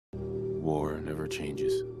War never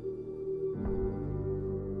changes.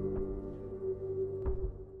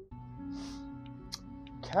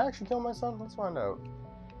 Can I actually kill my son? Let's find out.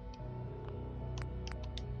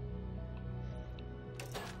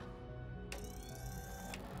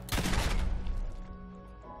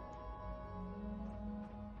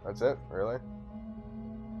 That's it? Really?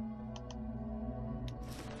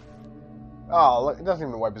 Oh, look, it doesn't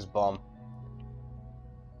even wipe his bum.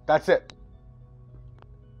 That's it.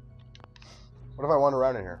 What if I wander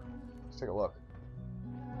around in here? Let's take a look.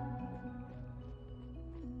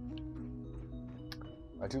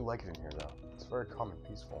 I do like it in here, though. It's very calm and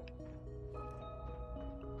peaceful.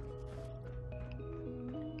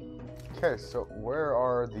 Okay, so where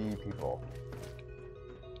are the people?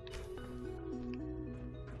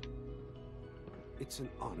 It's an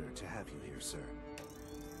honor to have you here, sir.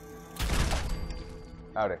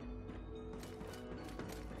 Howdy. Are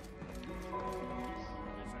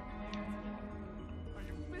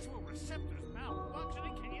your visual receptors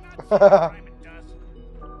malfunctioning? Can you not see the crime it does?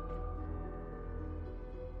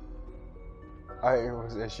 I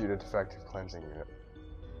was issued a defective cleansing unit.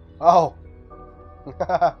 Oh!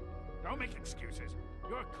 Don't make excuses.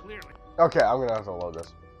 You're clearly... Okay, I'm gonna have to load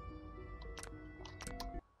this.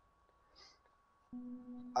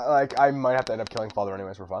 I might have to end up killing Father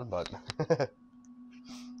anyways for fun, but...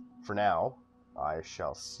 for now, I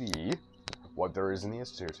shall see what there is in the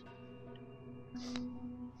Institute.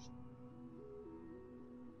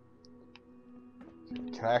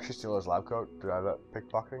 Can I actually steal his lab coat? Do I have that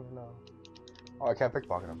pickpocketing? No. Oh, I can't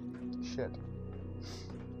pickpocket him. Shit.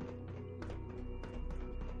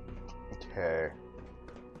 Okay.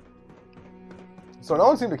 So no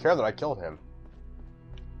one seemed to care that I killed him.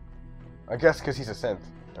 I guess because he's a synth,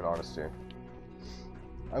 in honesty.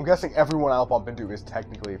 I'm guessing everyone I'll bump into is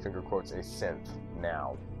technically, finger quotes, a synth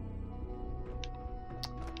now.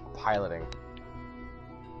 Piloting.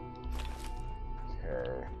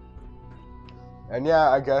 Okay. And yeah,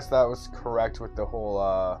 I guess that was correct with the whole,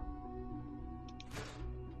 oh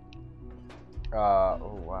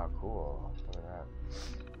wow, cool. Look at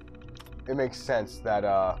that. It makes sense that,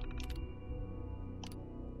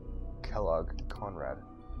 Conrad.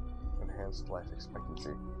 Enhanced life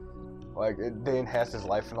expectancy. Like, they enhanced his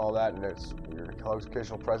life and all that, and it's weird. Kellogg's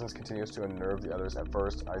occasional presence continues to unnerve the others at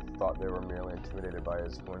first. I thought they were merely intimidated by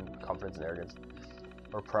his confidence and arrogance.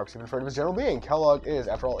 Or perhaps even afraid of his general being. Kellogg is,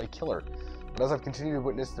 after all, a killer. But as I've continued to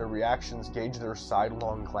witness their reactions, gauge their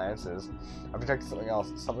sidelong glances, I've detected something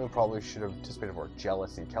else. Something I probably should have anticipated more.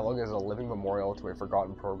 Jealousy. Kellogg is a living memorial to a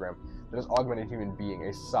forgotten program that has augmented human being.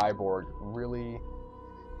 A cyborg, really?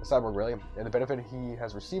 And the benefit he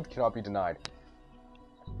has received cannot be denied.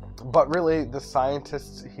 But really, the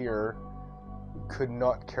scientists here could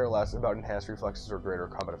not care less about enhanced reflexes or greater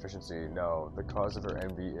combat efficiency. No, the cause of their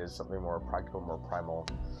envy is something more practical, more primal.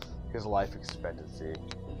 His life expectancy.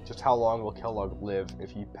 Just how long will Kellogg live if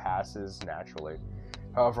he passes naturally?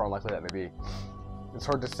 However unlikely that may be. It's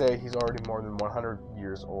hard to say. He's already more than 100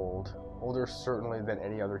 years old. Older certainly than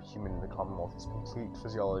any other human in the Commonwealth. His complete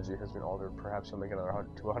physiology has been altered. Perhaps he'll make another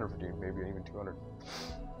 100 to 150, maybe even 200.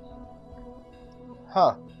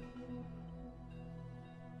 Huh.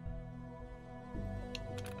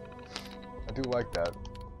 I do like that.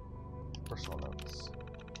 Personal notes.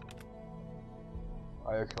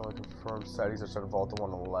 I can only confirm studies are set Vault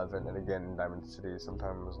 111 and again in Diamond City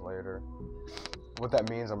sometimes later. What that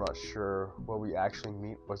means, I'm not sure. Will we actually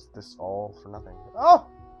meet? Was this all for nothing? Oh!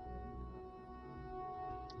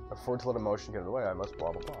 Afford to let emotion get in the way, I must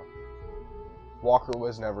blah blah blah. Walker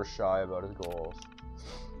was never shy about his goals.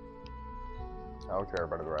 I don't care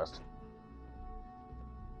about the rest.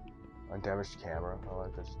 Undamaged camera. I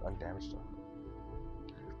like this. Undamaged stuff.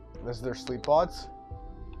 This is their sleep pods.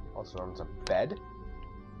 Also known as a bed.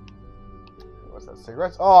 What's that?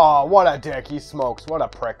 Cigarettes? Oh, what a dick. He smokes. What a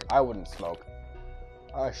prick. I wouldn't smoke.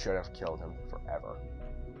 I should have killed him forever.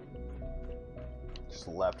 Just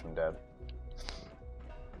left him dead.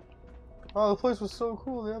 Oh, the place was so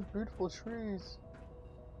cool. They have beautiful trees.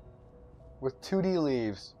 With 2D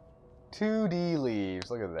leaves. 2D leaves.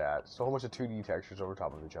 Look at that. Just a whole bunch of 2D textures over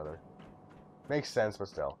top of each other. Makes sense, but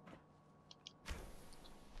still.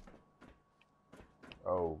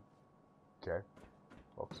 Oh. Okay.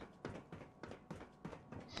 Oops.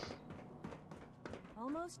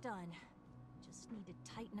 Almost done. Just need to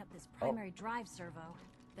tighten up this primary drive servo.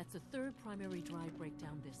 That's the third primary drive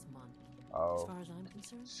breakdown this month. Oh. As far as I'm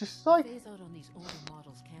concerned, It's just like... phase out on these older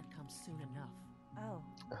models can't come soon enough. Oh,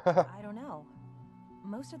 I don't know.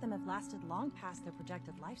 Most of them have lasted long past their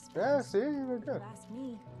projected lifespan. Yeah, see? They're If good. you ask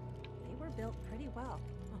me, they were built pretty well.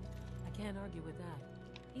 I can't argue with that.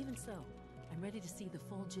 Even so, I'm ready to see the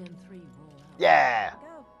full Gen 3 roll out. Yeah!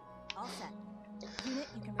 Go. All set. Unit,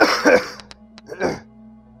 you can ready.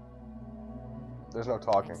 There's no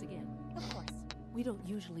talking. Thanks again. Of course. We don't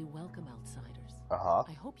usually welcome outsiders. Uh-huh.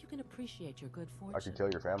 I hope you can appreciate your good fortune. I could kill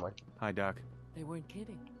your family. Hi, Doc. They weren't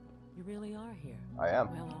kidding. You really are here. I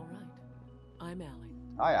am. Well, all right. I'm Allie.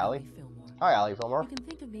 Hi, Allie. Fillmore. Hi, Allie Fillmore. You can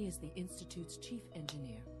think of me as the Institute's chief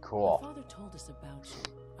engineer. Cool. My father told us about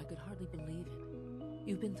you. I could hardly believe it.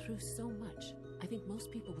 You've been through so much. I think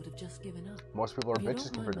most people would have just given up. Most people are If you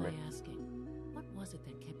bitches don't compared to me. mind my asking, what was it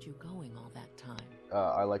that kept you going all that time?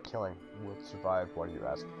 I like killing. Will survive. Why do you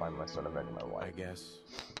ask? Find my son, avenge my wife. I guess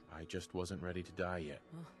I just wasn't ready to die yet.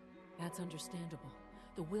 Oh, that's understandable.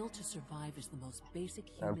 The will to survive is the most basic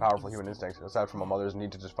human And powerful human instinct, aside from a mother's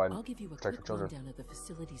need to just find I'll give you a protect her quick children. rundown of the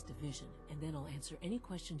facilities division, and then I'll answer any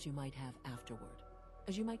questions you might have afterward.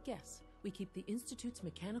 As you might guess, we keep the Institute's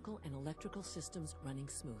mechanical and electrical systems running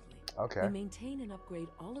smoothly. Okay. We maintain and upgrade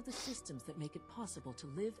all of the systems that make it possible to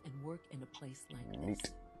live and work in a place like Neat.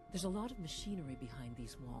 this. There's a lot of machinery behind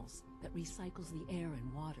these walls that recycles the air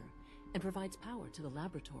and water and provides power to the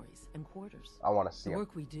laboratories and quarters. I want to see The him.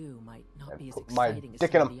 work we do might not And be as put my exciting as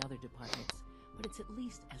dick in some of 'em. the other departments, but it's at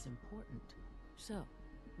least as important. So,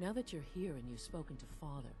 now that you're here and you've spoken to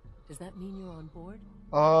Father, does that mean you're on board?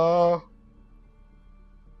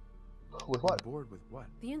 With what? On board with what?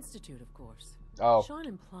 The Institute, of course. Oh, Sean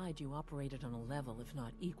implied you operated on a level, if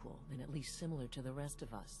not equal, then at least similar to the rest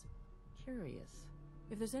of us. Curious.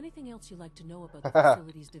 If there's anything else you'd like to know about the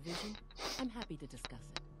facilities division, I'm happy to discuss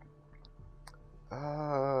it.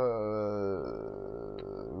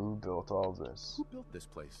 who built all this? Who built this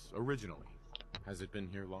place originally? Has it been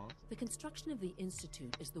here long? The construction of the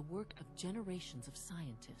Institute is the work of generations of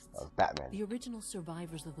scientists. Of Batman. The original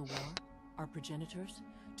survivors of the war, our progenitors,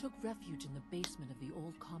 took refuge in the basement of the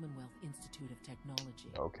old Commonwealth Institute of Technology.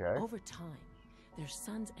 Okay. Over time, their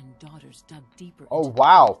sons and daughters dug deeper Oh, into the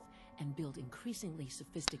wow. earth and built increasingly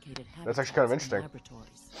sophisticated That's actually kind of habitats and interesting.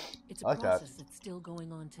 laboratories. It's a I like that. process that's still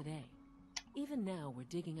going on today. Even now, we're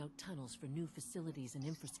digging out tunnels for new facilities and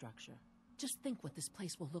infrastructure. Just think what this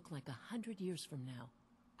place will look like 100 years from now.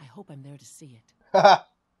 I hope I'm there to see it.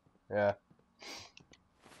 Yeah.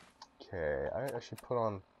 Okay, I should put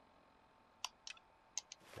on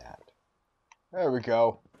that. There we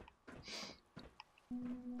go.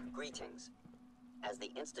 Greetings. As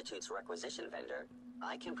the Institute's requisition vendor,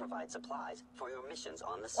 I can provide supplies for your missions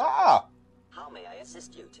on the surface. Ah! How may I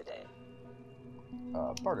assist you today?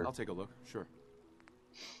 Barter. I'll take a look, sure.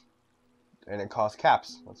 And it costs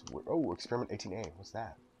caps. That's weird. Oh, experiment 18A. What's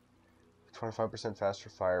that? 25% faster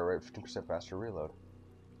fire rate, 15% faster reload.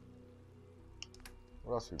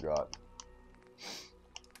 What else we got?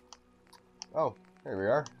 Oh, here we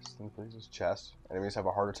are. Please, chest. Enemies have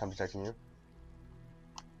a harder time detecting you.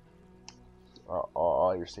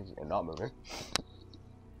 You're sinking and not moving.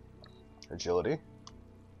 Agility.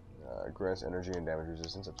 Grants energy and damage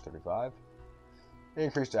resistance up to 35.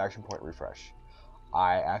 Increased action point refresh.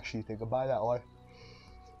 I actually think I'll buy that one.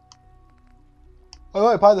 I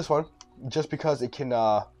might buy this one just because it can.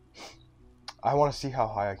 I want to see how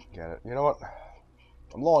high I can get it. You know what?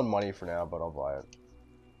 I'm low on money for now, but I'll buy it.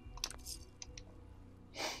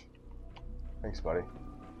 Thanks, buddy.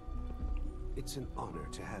 It's an honor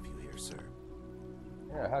to have you here, sir.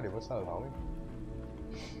 Yeah, howdy. What's up, homie?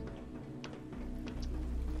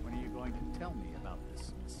 When are you going to tell me about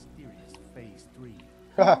this mysterious Phase 3?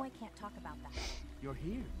 No, I can't talk about that. You're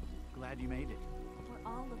here. Glad you made it.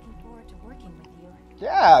 We're all looking forward to working with you.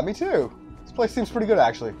 Yeah, me too. This place seems pretty good,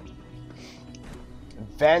 actually.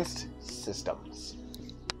 Advanced systems.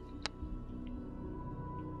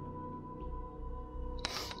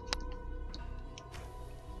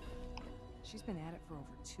 She's been at it for over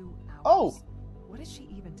 2 hours. Oh! What is she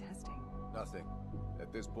even testing? Nothing.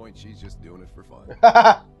 At this point, she's just doing it for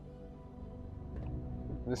fun.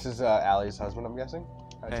 This is Allie's husband, I'm guessing.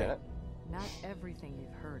 Hi, Hey. Janet. Not everything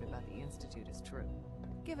you've heard about the Institute is true.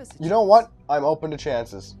 Give us a You know what? I'm open to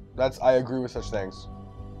chances. I agree with such things.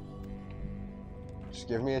 Just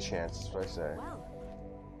give me a chance, that's what I say. Well,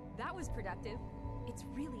 that was productive. It's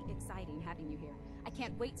really exciting having you here. I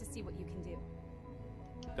can't wait to see what you can do.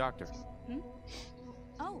 Doctor.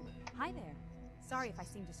 Oh, hi there. Sorry if I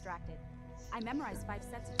seem distracted. I memorized 5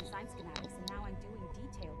 sets of design schematics and now I'm doing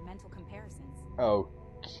detailed mental comparisons.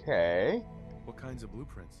 Okay. What kinds of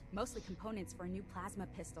blueprints? Mostly components for a new plasma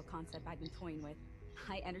pistol concept I've been toying with.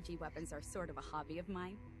 High energy weapons are sort of a hobby of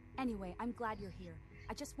mine. Anyway, I'm glad you're here.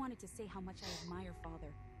 I just wanted to say how much I admire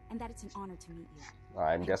Father, and that it's an honor to meet you.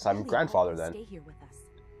 I guess I'm really grandfather hope then. you'll stay here with us.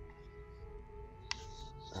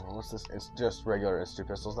 What's this? It's just regular Institute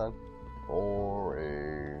pistols then?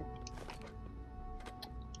 Boring.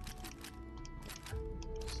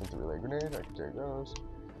 Sent the relay grenade. I can take those.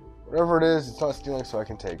 Whatever it is, it's not stealing, so I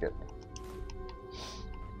can take it.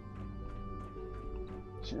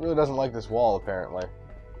 She really doesn't like this wall, apparently.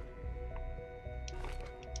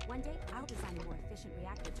 One day, I'll design a more efficient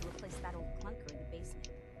reactor to replace that old clunker in the basement.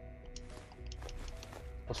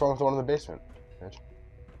 What's wrong with the one in the basement, bitch?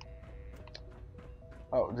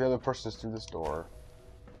 Oh, the other person is through this door.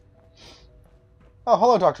 Oh,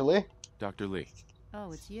 hello, Dr. Lee. Dr. Lee.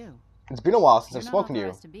 Oh, it's you. It's been a while since You're I've not spoken to you.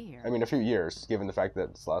 authorized to be here. I mean, a few years, given the fact that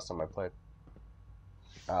it's the last time I played.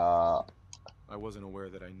 I wasn't aware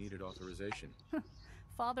that I needed authorization.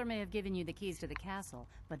 Father may have given you the keys to the castle,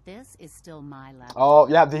 but this is still my lab. Oh,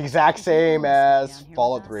 yeah, the exact If you same want to stay as down here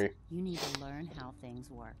Fallout with 3. us, you need to learn how things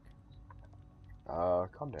work.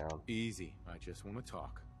 Calm down. Easy. I just want to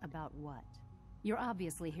talk. About what? You're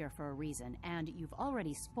obviously here for a reason, and you've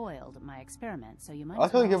already spoiled my experiment, so you might I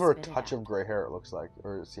like how as they well give her a spit it touch out. of gray hair, it looks like.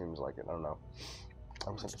 Or it seems like it, I don't know.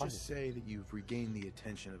 Let's just say that you've regained the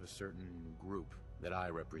attention of a certain group that I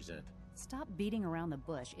represent. Stop beating around the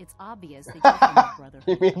bush. It's obvious that you're from the Brotherhood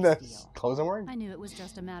You mean the of Steel. clothes I'm wearing? I knew it was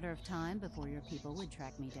just a matter of time before your people would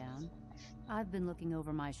track me down. I've been looking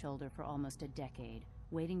over my shoulder for almost a decade,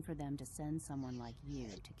 waiting for them to send someone like you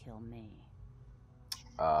to kill me.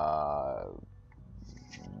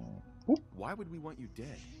 Why would we want you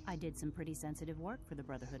dead? I did some pretty sensitive work for the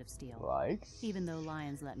Brotherhood of Steel. Like? Even though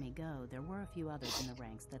Lyons let me go, there were a few others in the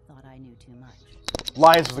ranks that thought I knew too much.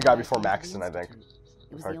 Lyons was the guy before I came to Maxson, the I think. Institute.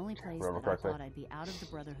 It was If I the only place remember that correctly. I thought I'd be out of the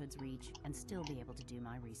Brotherhood's reach and still be able to do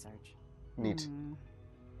my research. Neat.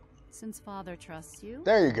 Since Father trusts you,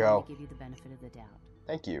 There you I'm go. going to give you the benefit of the doubt.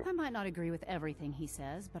 Thank you. I might not agree with everything he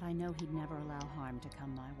says, but I know he'd never allow harm to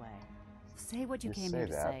come my way. Say what you You came say here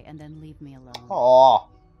to that. say, and then leave me alone. Aww.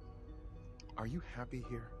 Are you happy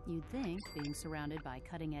here? You'd think being surrounded by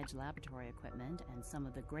cutting-edge laboratory equipment and some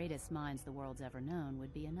of the greatest minds the world's ever known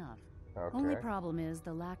would be enough. Only Okay. problem is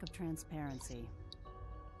the lack of transparency.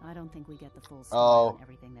 I don't think we get the full story Oh. on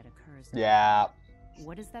everything that occurs. Yeah.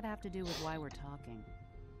 What does that have to do with why we're talking?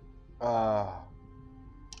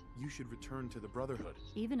 You should return to the Brotherhood.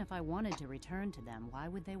 Even if I wanted to return to them, why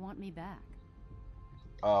would they want me back?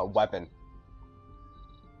 Weapon.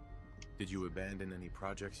 Did you abandon any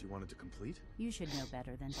projects you wanted to complete? You should know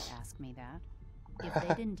better than to ask me that. If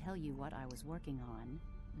they didn't tell you what I was working on,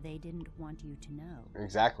 they didn't want you to know.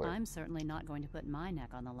 Exactly. I'm certainly not going to put my neck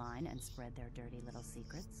on the line and spread their dirty little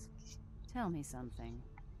secrets. Tell me something.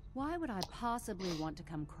 Why would I possibly want to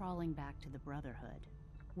come crawling back to the Brotherhood?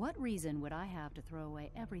 What reason would I have to throw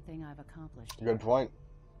away everything I've accomplished? Good point.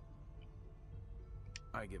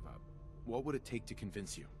 I give up. What would it take to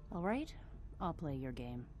convince you? All right, I'll play your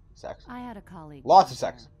game. Sex. I had a colleague. Lots of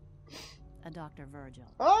down sex. there, a Dr. Virgil.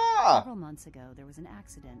 Ah! Several months ago, there was an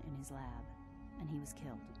accident in his lab, and he was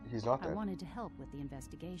killed. He's not I dead. wanted to help with the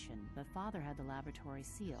investigation, but Father had the laboratory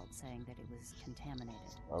sealed, saying that it was contaminated.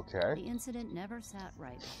 Okay. The incident never sat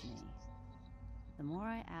right with me. The more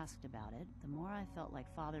I asked about it, the more I felt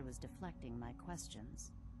like Father was deflecting my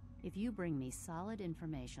questions. If you bring me solid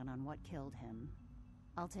information on what killed him,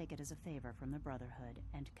 I'll take it as a favor from the Brotherhood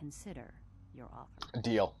and consider your offer.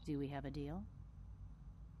 Deal. Do we have a deal?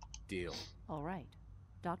 Deal. All right.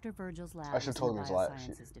 Dr. Virgil's lab I should is have told in him the his lab.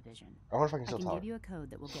 Biosciences Division. I wonder if I can I still can talk. give you a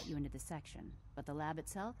code that will get you into the section, but the lab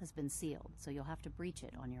itself has been sealed, so you'll have to breach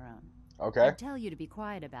it on your own. Okay. I'd tell you to be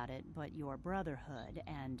quiet about it, but your Brotherhood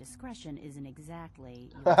and discretion isn't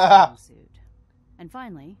exactly your strong suit. And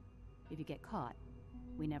finally, if you get caught,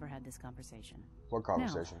 we never had this conversation. What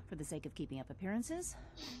conversation? Now, for the sake of keeping up appearances,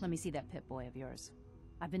 let me see that Pip-Boy of yours.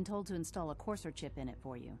 I've been told to install a courser chip in it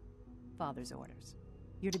for you. Father's orders.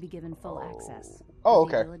 You're to be given full access. Oh,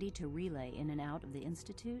 with the okay. ability to relay in and out of the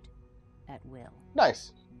Institute at will.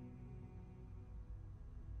 Nice.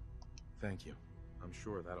 Thank you. I'm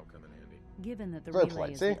sure that'll come in handy. Given that the Very relay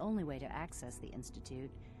polite, is see? the only way to access the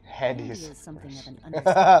Institute, Handy handy is is something of an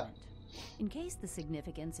understatement. In case the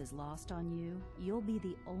significance is lost on you, you'll be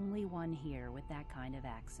the only one here with that kind of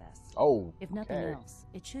access. Oh, If nothing okay. else,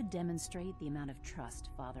 it should demonstrate the amount of trust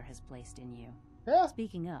Father has placed in you. Yeah.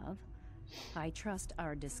 Speaking of, I trust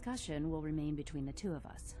our discussion will remain between the two of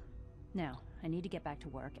us. Now, I need to get back to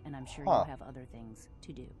work, and I'm sure you have other things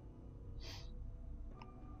to do.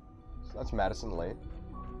 So that's Madison Late.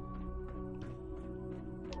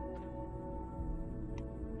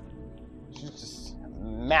 She's just a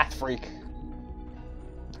math freak.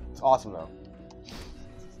 It's awesome though.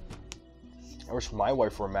 I wish my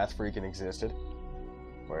wife were a math freak and existed.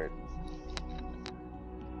 Wait.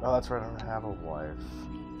 Oh, that's right. I don't have a wife.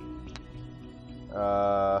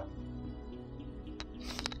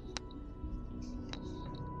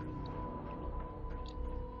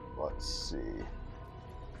 Let's see.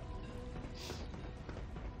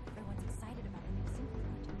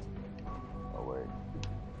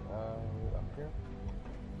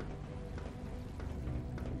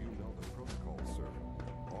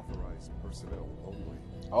 authorized personnel only.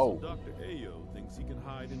 Oh. So Dr. Ayo thinks he can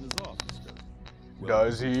hide in his office, does he? Well,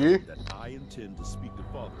 Does he? that I intend to speak to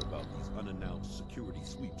Father about these unannounced security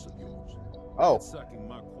sweeps of yours. Oh. Sacking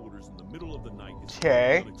my quarters in the middle of the night is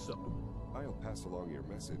Okay. unacceptable. I'll pass along your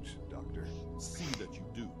message, Doctor. See that you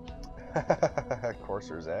do.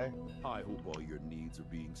 Coursers, eh? I hope all your needs are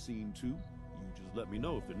being seen to. You just let me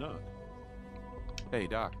know if they're not. Hey,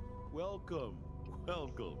 Doc. Welcome.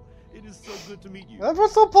 Welcome. It is so good to meet you.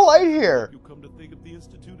 Everyone's so polite here. You come to think of the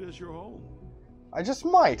Institute as your home. I just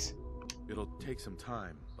might. It'll take some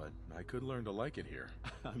time, but I could learn to like it here.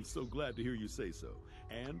 I'm so glad to hear you say so.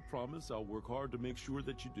 And promise I'll work hard to make sure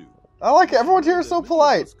that you do. I like it. Everyone here is so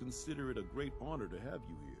polite. Consider it a great honor to have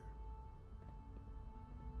you here.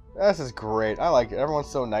 This is great. I like it. Everyone's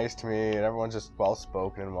so nice to me, and everyone's just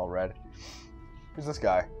well-spoken and well-read. Who's this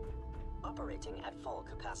guy? Operating at full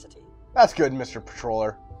capacity. That's good, Mr.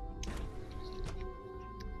 Patroller.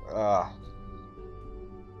 I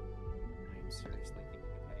am seriously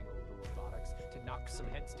thinking of heading over to robotics to knock some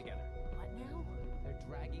heads together. What now? They're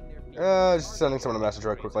dragging their feet. Just sending someone a message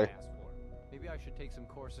right quickly. Maybe I should take some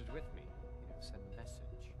courses with me. Send a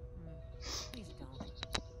message. Please don't.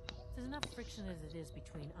 There's enough friction as it is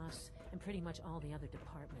between us and pretty much all the other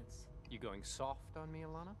departments. You going soft on me,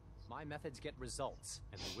 Alana? My methods get results,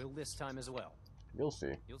 and they will this time as well. You'll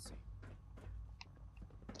see. You'll see.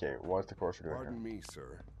 Okay, what's the course you're doing Pardon me,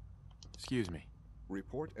 sir. Excuse me.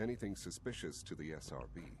 Report anything suspicious to the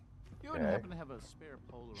SRB. You wouldn't happen to have a spare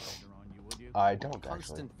polarizer on you, would you? I don't, actually.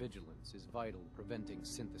 Constant vigilance is vital to preventing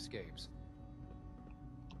synth escapes.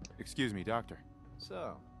 Excuse me, Doctor.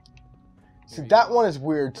 So... See, that one is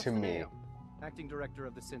weird to me. Acting Director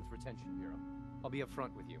of the Synth Retention Bureau. I'll be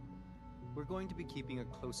upfront with you. We're going to be keeping a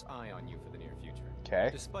close eye on you for the near future. Okay.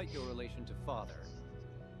 Despite your relation to Father,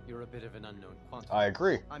 you're a bit of an unknown quantity. I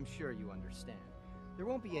agree. I'm sure you understand. There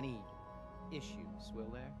won't be any issues, will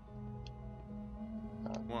there?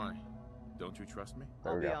 Why? Don't you trust me?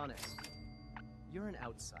 There I'll we be go. honest. You're an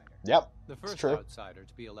outsider. Yep, The it's first true. outsider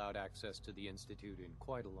to be allowed access to the Institute in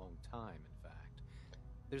quite a long time, in fact.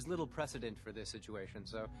 There's little precedent for this situation,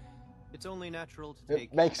 so it's only natural to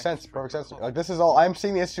take... It makes sense, extra perfect sense. precautions. Like, this is all... I'm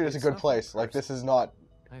seeing the Institute as a It's good nothing place. Like, this is not...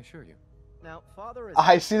 I assure you. Now, Father is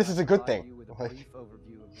I see this as a good provide thing. you with a Like- brief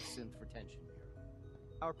overview of the Synth Retention Bureau.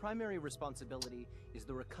 Our primary responsibility is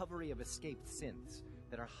the recovery of escaped synths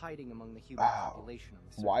that are hiding among the human population on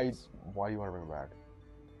the surface. Why do you want to bring them back?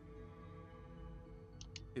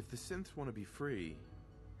 If the synths want to be free,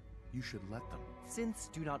 you should let them. Synths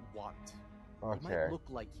do not want. They Okay. might look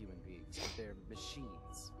like human beings, but they're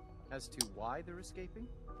machines. As to why they're escaping,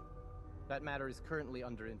 that matter is currently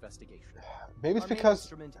under investigation. Maybe it's Our main because...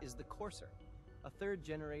 instrument is the Courser, a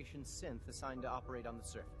third-generation synth assigned to operate on the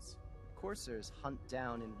surface. Coursers hunt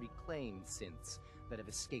down and reclaim synths that have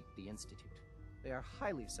escaped the Institute. They are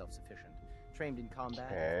highly self-sufficient, trained in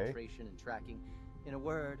combat, infiltration, and tracking. In a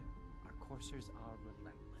word, our Coursers are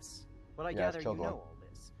relentless. But I gather you know all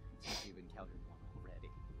this, since you've encountered one already.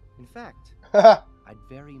 In fact, I'd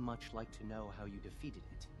very much like to know how you defeated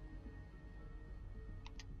it.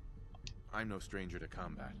 I'm no stranger to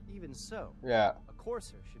combat. Even so, Yeah. a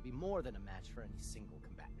Courser should be more than a match for any single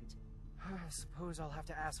combatant. I suppose I'll have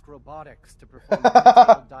to ask robotics to perform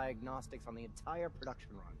detailed diagnostics on the entire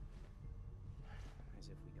production run. As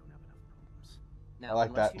if we don't have enough problems. Now, I like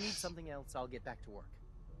unless that. you need something else, I'll get back to work.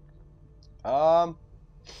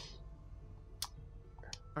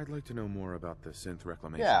 I'd like to know more about the synth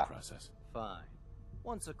reclamation process. Fine.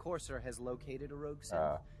 Once a Courser has located a rogue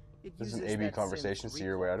synth, it this is uses an AB that conversation, synth's see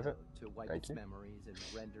your way out of it. recall code to wipe Thank its you. memories and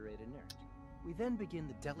render it inert. We then begin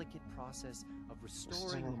the delicate process of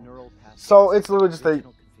restoring the neural pathways. So it's literally just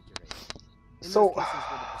original configuration. In So those cases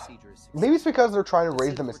where the procedure is maybe it's because they're trying to the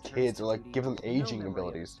raise synth them as returns kids to or like duty give them with no aging memory of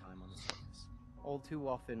abilities. its time on the surface. All too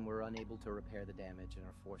often, we're unable to repair the damage and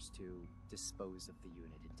are forced to dispose of the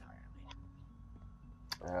unit entirely.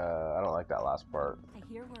 I don't like that last part. I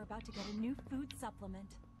hear we're about to get a new food supplement.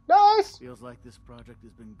 Nice! Feels like this project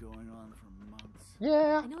has been going on for months.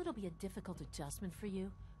 Yeah. I know it'll be a difficult adjustment for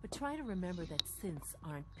you, but try to remember that synths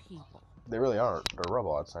aren't people. They really aren't. They're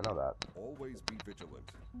robots, I know that. Always be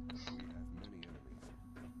vigilant. We have many enemies.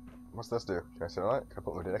 What's this do? Can I sit on it? Can I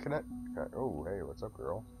put my dick in it? Okay. Oh, hey, what's up,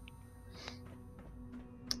 girl?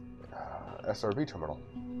 SRB terminal.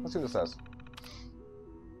 Let's see what it says.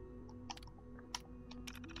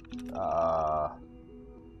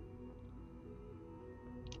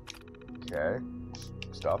 Okay.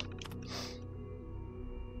 Stuff.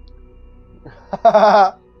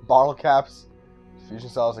 Bottle caps. Fusion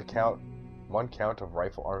cells account. 1 count of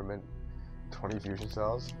rifle armament. 20 fusion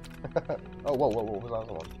cells. Oh, whoa, what was the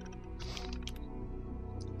other one?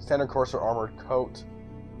 Standard Courser armored coat.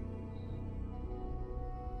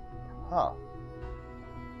 Huh.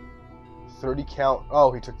 30 count.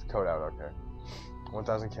 Oh, he took the coat out. Okay.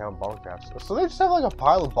 1,000 count bottle caps. So they just have like a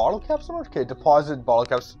pile of bottle caps somewhere? Okay, deposited bottle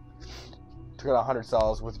caps. Took out 100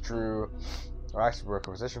 cells, withdrew. Or actually,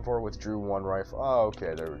 requisition for, withdrew 1 rifle. Oh,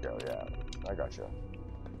 okay, there we go. Yeah, I gotcha.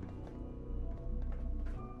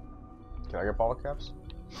 Can I get bottle caps?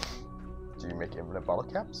 Do you make infinite bottle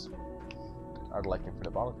caps? I'd like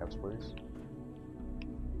infinite bottle caps, please.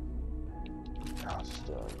 I'll just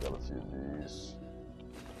grab a few of these.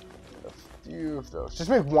 A few of those. Just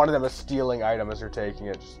make one of them a stealing item as you're taking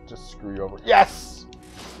it. Just screw you over. Yes!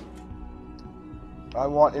 I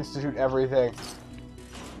want Institute everything.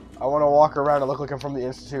 I want to walk around and look like I'm from the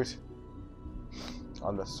Institute.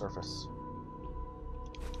 On the surface.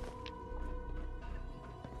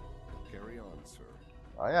 Carry on, sir.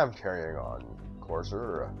 I am carrying on,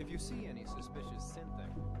 Courser. If you see any suspicious synth,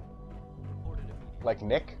 report it immediately. Like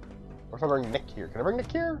Nick? What if I bring Nick here? Can I bring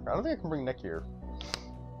Nick here? I don't think I can bring Nick here.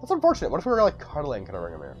 That's unfortunate. What if we were like cuddling? Can I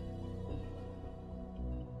bring him here?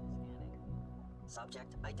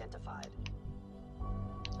 Subject identified.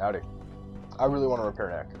 Howdy. I really want to repair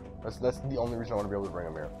Nick. That's the only reason I want to be able to bring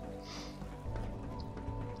him here.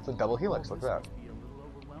 It's a double helix. Look at that.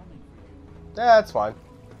 Yeah, it's fine.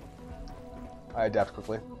 I adapt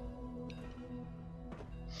quickly.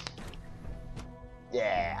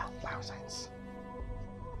 Yeah, bioscience.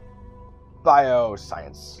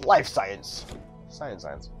 Bioscience. Life science. Science.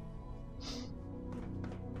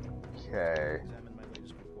 Okay. Examine my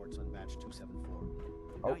latest reports on batch 274.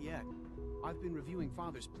 Oh. Not yet. I've been reviewing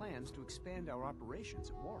Father's plans to expand our operations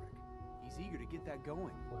at Warwick. He's eager to get that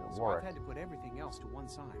going, so I've had to put everything else to one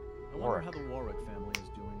side. I wonder how the Warwick family is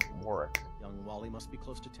doing. Warwick. Young Wally must be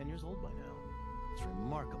close to 10 years old by now. It's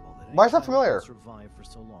remarkable that why is that familiar? Survived for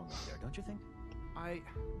so long up there, don't you think? I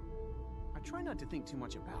try not to think too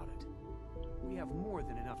much about it. We have more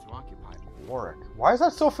than enough to occupy. Warwick. Why is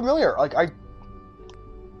that so familiar? Like,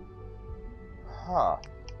 Huh.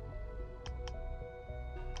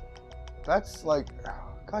 That's like...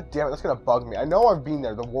 God damn it, that's gonna bug me. I know I've been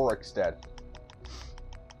there, the Warwick's dead.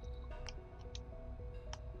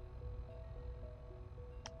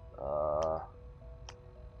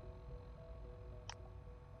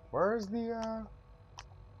 Where's the,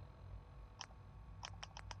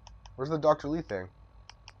 Where's the Dr. Lee thing?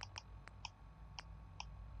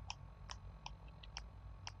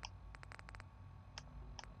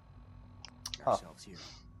 Ourselves here.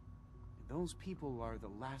 Those people are the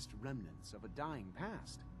last remnants of a dying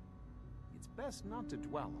past. It's best not to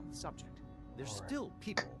dwell on the subject. They're still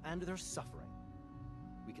people, and they're suffering.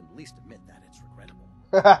 We can at least admit that it's regrettable.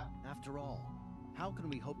 After all, how can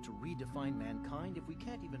we hope to redefine mankind if we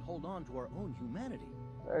can't even hold on to our own humanity?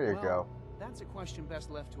 There you go. That's a question best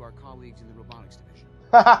left to our colleagues in the robotics division.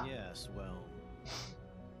 Yes, well...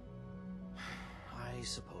 I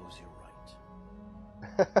suppose you're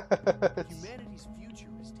right. Humanity's future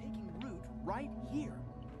is taking root right here.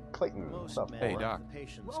 Clayton, what's up? Hey, Doc.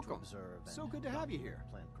 Welcome. So good to have you here.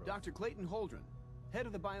 Dr. Clayton Holdren, head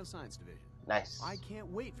of the Bioscience Division. Nice. I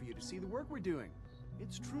can't wait for you to see the work we're doing.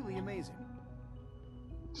 It's truly amazing.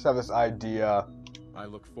 Just have this idea. I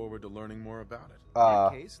look forward to learning more about it. In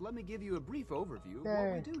that case, let me give you a brief overview of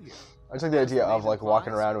what we do here. I just like the idea of like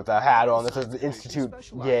walking around with a hat on that says the Institute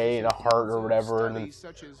Yay and a heart or whatever, and then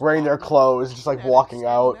wearing their clothes, just like walking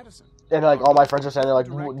out. And like all my friends are standing there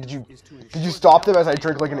like, did you stop them as I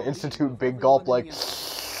drink like an Institute big gulp? Like,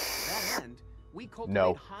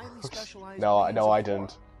 no, no, I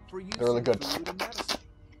didn't. They're really good.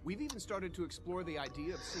 We've even started to explore the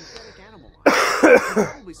idea of synthetic animal life. You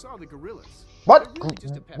probably saw the gorillas. What? They're really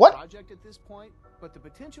just a pet What? project at this point, but the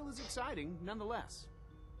potential is exciting nonetheless.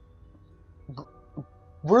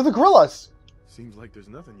 Where are the gorillas? Seems like there's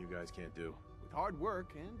nothing you guys can't do. With hard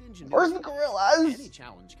work and ingenuity, Where's the gorillas? any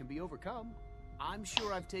challenge can be overcome. I'm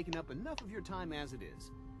sure I've taken up enough of your time as it is.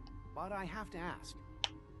 But I have to ask,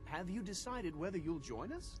 have you decided whether you'll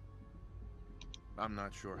join us? I'm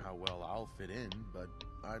not sure how well I'll fit in, but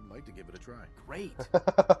I'd like to give it a try. Great.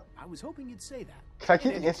 I was hoping you'd say that. Can I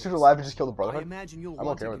keep the Institute alive and just kill the Brotherhood? I imagine you'll I'm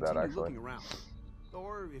want okay to with that, continue actually. looking around.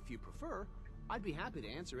 Or, if you prefer, I'd be happy to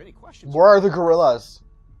answer any questions. Where are the gorillas?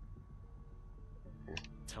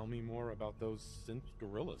 Tell me more about those synth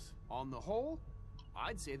gorillas. On the whole,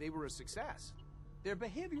 I'd say they were a success. Their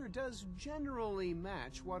behavior does generally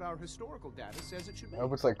match what our historical data says it should be. I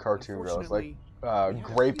hope it's like cartoon gorillas, like we had a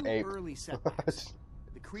grape few ape. Early setbacks.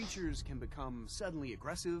 The creatures can become suddenly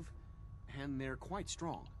aggressive, and they're quite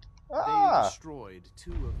strong. They destroyed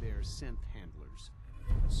 2 of their synth handlers.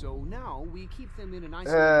 So now we keep them in an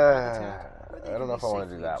isolated habitat where they I don't can know be if I want to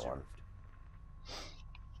safely do that observed.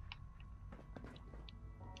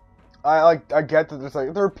 one. I get that it's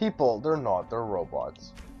like they're people. They're not. They're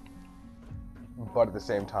robots. But at the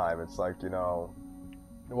same time, it's like, you know,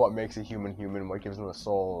 what makes a human human, what gives them a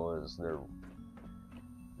soul is their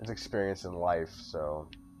experience in life. So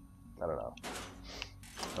I don't know.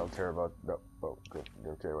 Don't care about. No. Oh, good.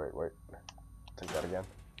 Okay, wait. Take that again.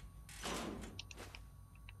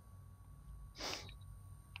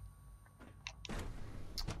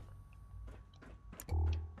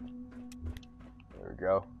 There we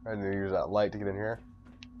go. I need to use that light to get in here.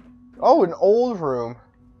 Oh, an old room.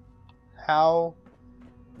 How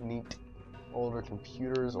neat. Older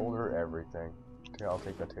computers, older everything. Okay, I'll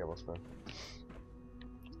take that tablespoon.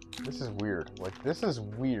 This is weird. Like, this is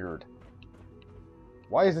weird.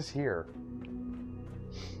 Why is this here?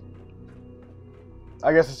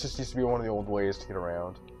 I guess it just used to be one of the old ways to get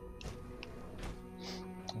around.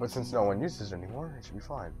 But since no one uses it anymore, it should be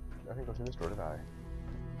fine. I can go through this door, did I?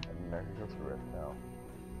 And I can go through it now.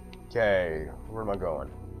 Okay, where am I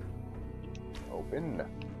going? Open.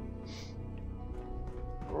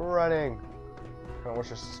 Running. I wish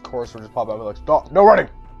this course would just pop out and be like, stop! No running!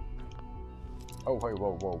 Oh, wait,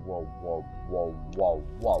 whoa.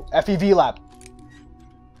 FEV lab!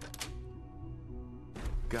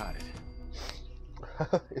 Got it.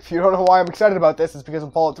 If you don't know why I'm excited about this, it's because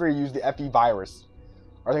in Fallout 3 you use the FE virus.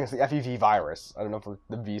 Or I think it's the FEV virus. I don't know if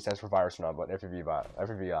the V stands for virus or not, but FEV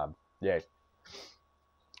lab. Yay.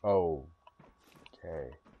 Oh.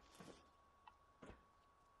 Okay.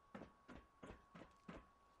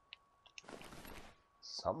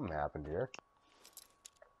 Something happened here.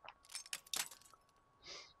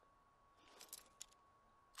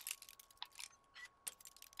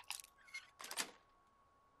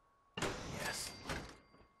 Yes.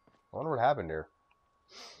 I wonder what happened here.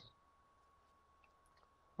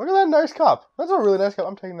 Look at that nice cup. That's a really nice cup.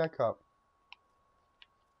 I'm taking that cup.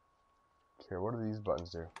 Okay, what do these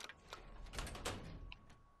buttons do?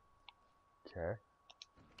 Okay.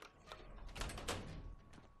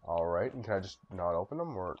 Alright, and can I just not open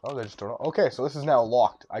them? Or oh, they just don't. Okay, so this is now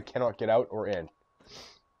locked. I cannot get out or in.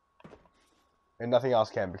 And nothing else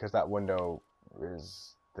can because that window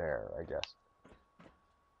is there, I guess.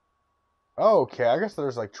 Oh, okay, I guess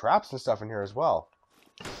there's like traps and stuff in here as well.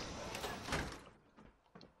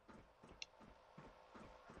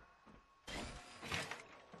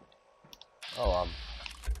 Oh,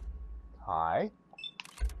 hi.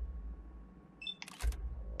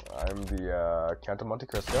 I'm the, Count of Monte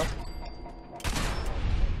Cristo.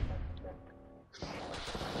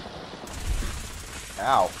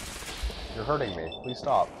 Ow. You're hurting me. Please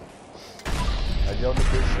stop. I don't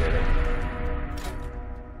appreciate it.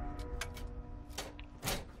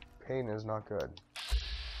 Pain is not good.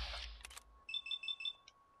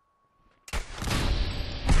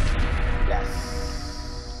 Yes.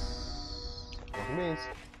 What it means.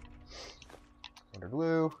 Under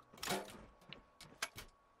glue.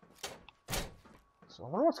 So I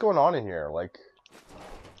wonder what's going on in here. Like,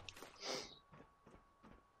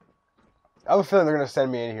 I have a feeling they're gonna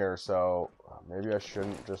send me in here, so maybe I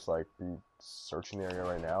shouldn't just like be searching the area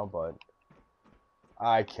right now. But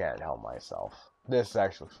I can't help myself. This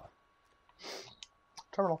actually looks fun.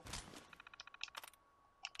 Terminal.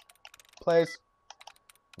 Plays.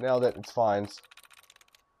 Nailed it. It's fines.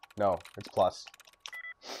 No, it's plus.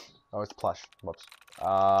 Oh, it's plush. Whoops.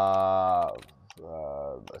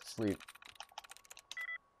 Sleep.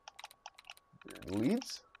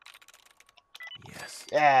 Leads? Yes.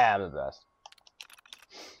 Yeah, I'm the best.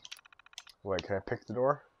 Wait, can I pick the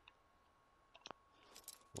door?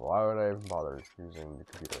 Why would I even bother using the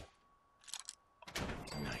computer?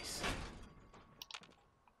 Nice.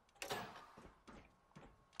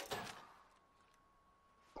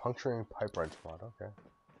 Puncturing pipe wrench mod, okay.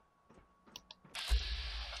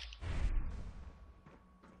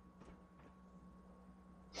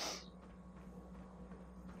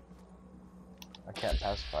 I can't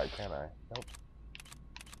pacify, can I? Nope.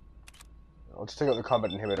 I'll just take out the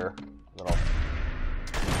combat inhibitor. Then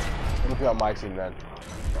I'll be on my team then.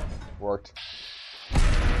 Worked.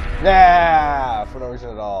 Nah! For no reason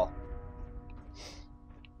at all.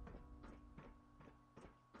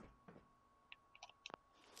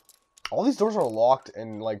 All these doors are locked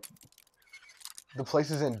and, like, the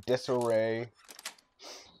place is in disarray.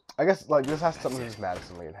 I guess, like, this has something to do with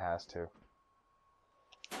Madison Lee. It has to.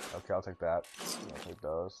 Okay, I'll take that. I'll take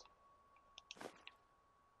those.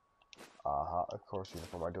 Of course,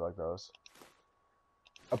 uniform. I do like those.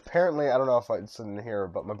 Apparently, I don't know if it's in here,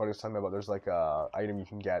 but my buddy was telling me about there's like a item you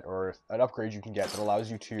can get or an upgrade you can get that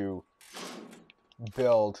allows you to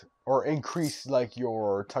build or increase like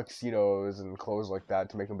your tuxedos and clothes like that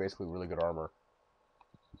to make them basically really good armor.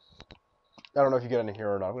 I don't know if you get into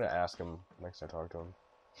here or not. I'm gonna ask him next time I talk to him.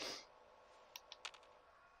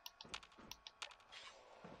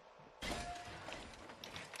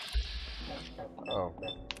 Oh.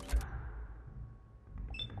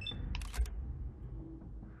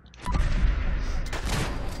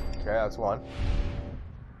 Okay, that's one.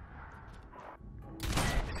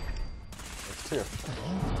 That's two.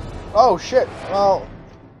 Oh shit! Well,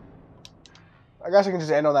 I guess I can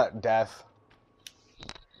just end on that death.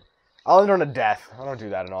 I'll end on a death. I don't do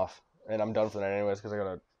that enough. And I'm done for that anyways, because I got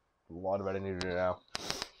a lot of editing to do now.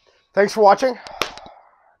 Thanks for watching.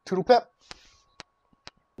 Toodle pip.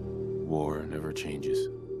 War never changes.